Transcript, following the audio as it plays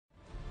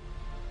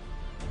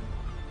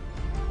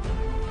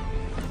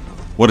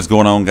What is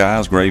going on,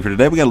 guys? Grave here.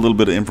 Today we got a little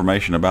bit of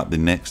information about the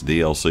next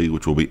DLC,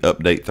 which will be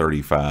Update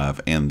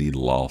 35 and the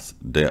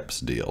Lost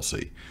Depths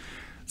DLC.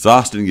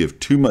 ZOS didn't give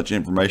too much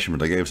information,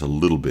 but they gave us a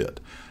little bit.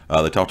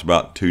 They talked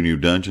about 2 new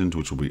dungeons,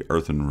 which will be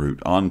Earthen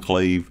Root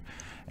Enclave,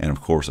 and of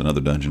course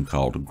another dungeon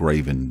called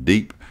Graven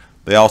Deep.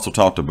 They also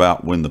talked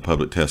about when the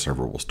public test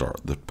server will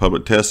start. The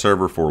public test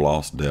server for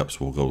Lost Depths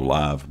will go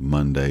live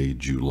Monday,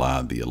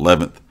 July the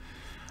 11th.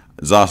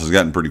 ZOS has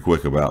gotten pretty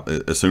quick about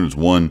it. As soon as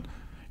one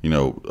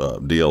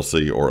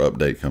DLC or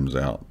update comes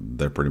out,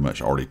 they're pretty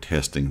much already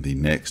testing the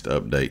next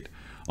update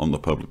on the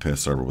public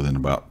test server within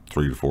about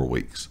 3 to 4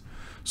 weeks.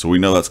 So we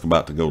know that's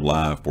about to go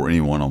live for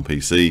anyone on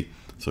PC.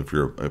 So if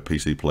you're a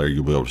PC player,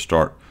 you'll be able to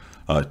start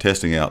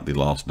testing out the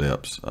Lost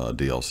Depths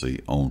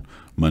DLC on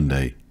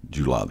Monday,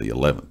 July the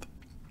 11th.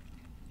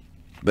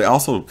 They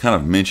also kind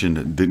of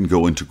mentioned, didn't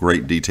go into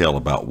great detail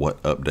about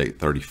what Update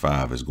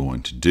 35 is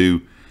going to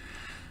do.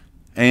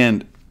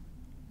 And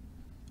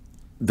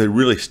they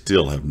really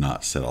still have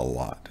not said a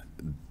lot.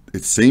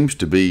 It seems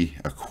to be,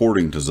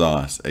 according to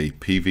ZOS, a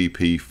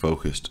PvP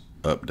focused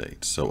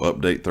update. So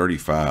Update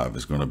 35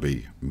 is going to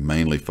be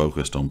mainly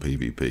focused on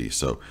PvP.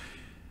 So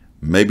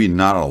maybe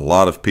not a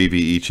lot of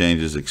PvE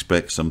changes.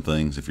 Expect some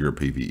things, if you're a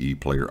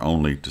PvE player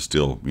only, to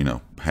still,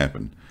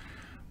 happen.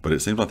 But it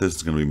seems like this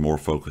is going to be more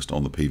focused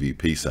on the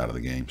PvP side of the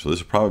game. So this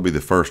will probably be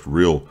the first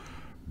real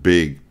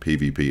big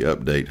PvP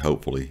update,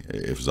 hopefully,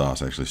 if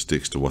ZOS actually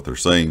sticks to what they're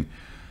saying.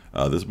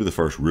 This will be the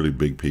first really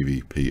big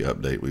PvP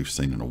update we've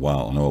seen in a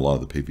while. I know a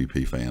lot of the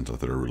PvP fans out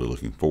there are really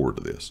looking forward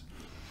to this.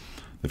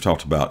 They've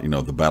talked about,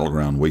 the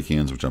Battleground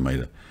weekends, which I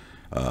made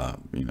a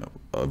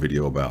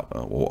video about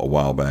a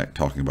while back,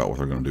 talking about what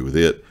they're going to do with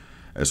it,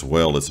 as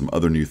well as some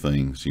other new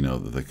things,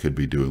 that they could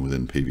be doing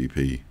within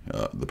PvP,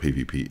 the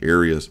PvP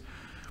areas.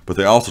 But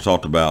they also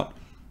talked about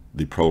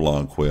the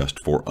prologue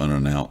quest for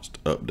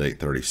unannounced Update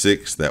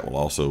 36. That will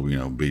also,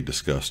 be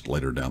discussed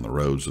later down the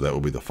road. So that will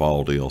be the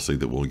fall DLC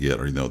that we'll get,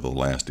 or, the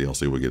last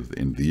DLC we'll get at the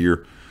end of the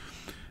year.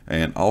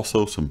 And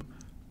also some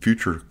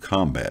future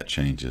combat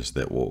changes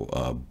that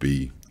will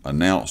be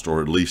announced,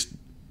 or at least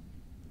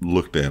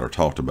looked at or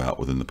talked about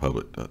within the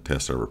public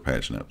test server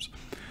patch notes.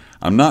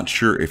 I'm not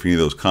sure if any of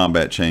those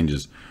combat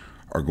changes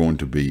are going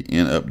to be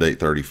in Update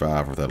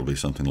 35, or if that'll be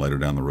something later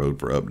down the road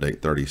for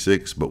Update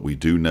 36, but we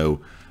do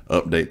know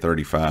Update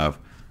 35,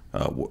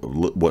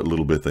 what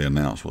little bit they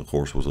announced, of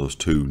course, was those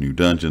 2 new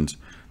dungeons,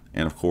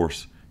 and of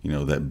course,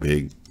 that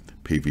big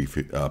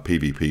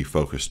PvP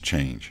focused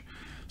change.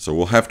 So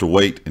we'll have to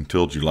wait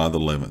until July the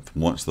 11th,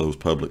 once those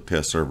public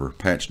test server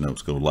patch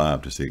notes go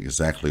live, to see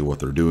exactly what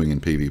they're doing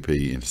in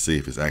PvP and to see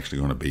if it's actually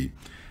going to be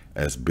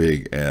as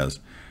big as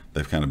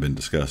they've kind of been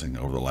discussing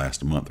over the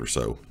last month or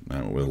so,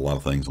 with a lot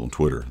of things on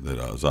Twitter that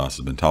ZOS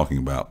has been talking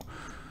about,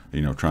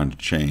 trying to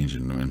change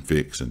and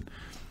fix and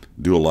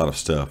do a lot of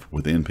stuff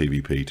within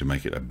PvP to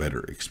make it a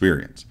better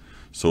experience.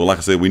 So like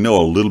I said, we know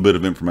a little bit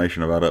of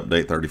information about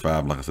Update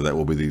 35. Like I said, that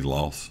will be the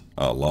Lost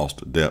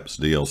Depths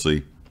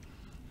DLC.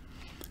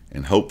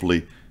 And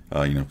hopefully,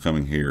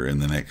 coming here in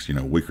the next,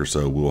 week or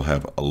so, we'll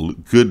have a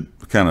good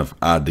kind of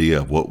idea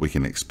of what we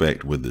can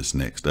expect with this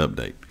next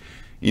update.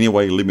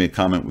 Anyway, leave me a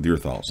comment with your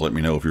thoughts. Let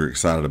me know if you're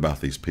excited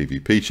about these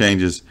PvP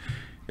changes.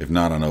 If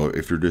not, I know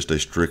if you're just a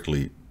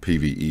strictly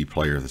PvE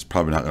player, there's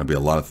probably not going to be a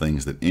lot of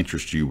things that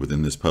interest you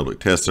within this public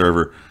test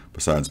server,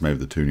 besides maybe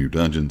the 2 new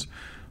dungeons.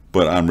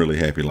 But I'm really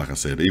happy, like I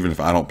said, even if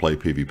I don't play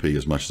PvP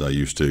as much as I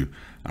used to,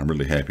 I'm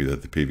really happy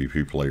that the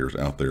PvP players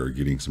out there are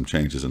getting some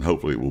changes, and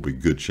hopefully it will be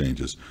good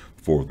changes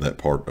for that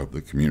part of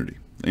the community.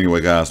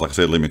 Anyway, guys, like I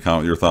said, leave me a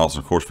comment with your thoughts.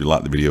 And of course, if you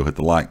like the video, hit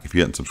the like. If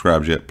you haven't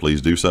subscribed yet,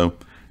 please do so,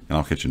 and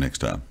I'll catch you next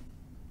time.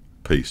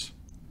 Peace.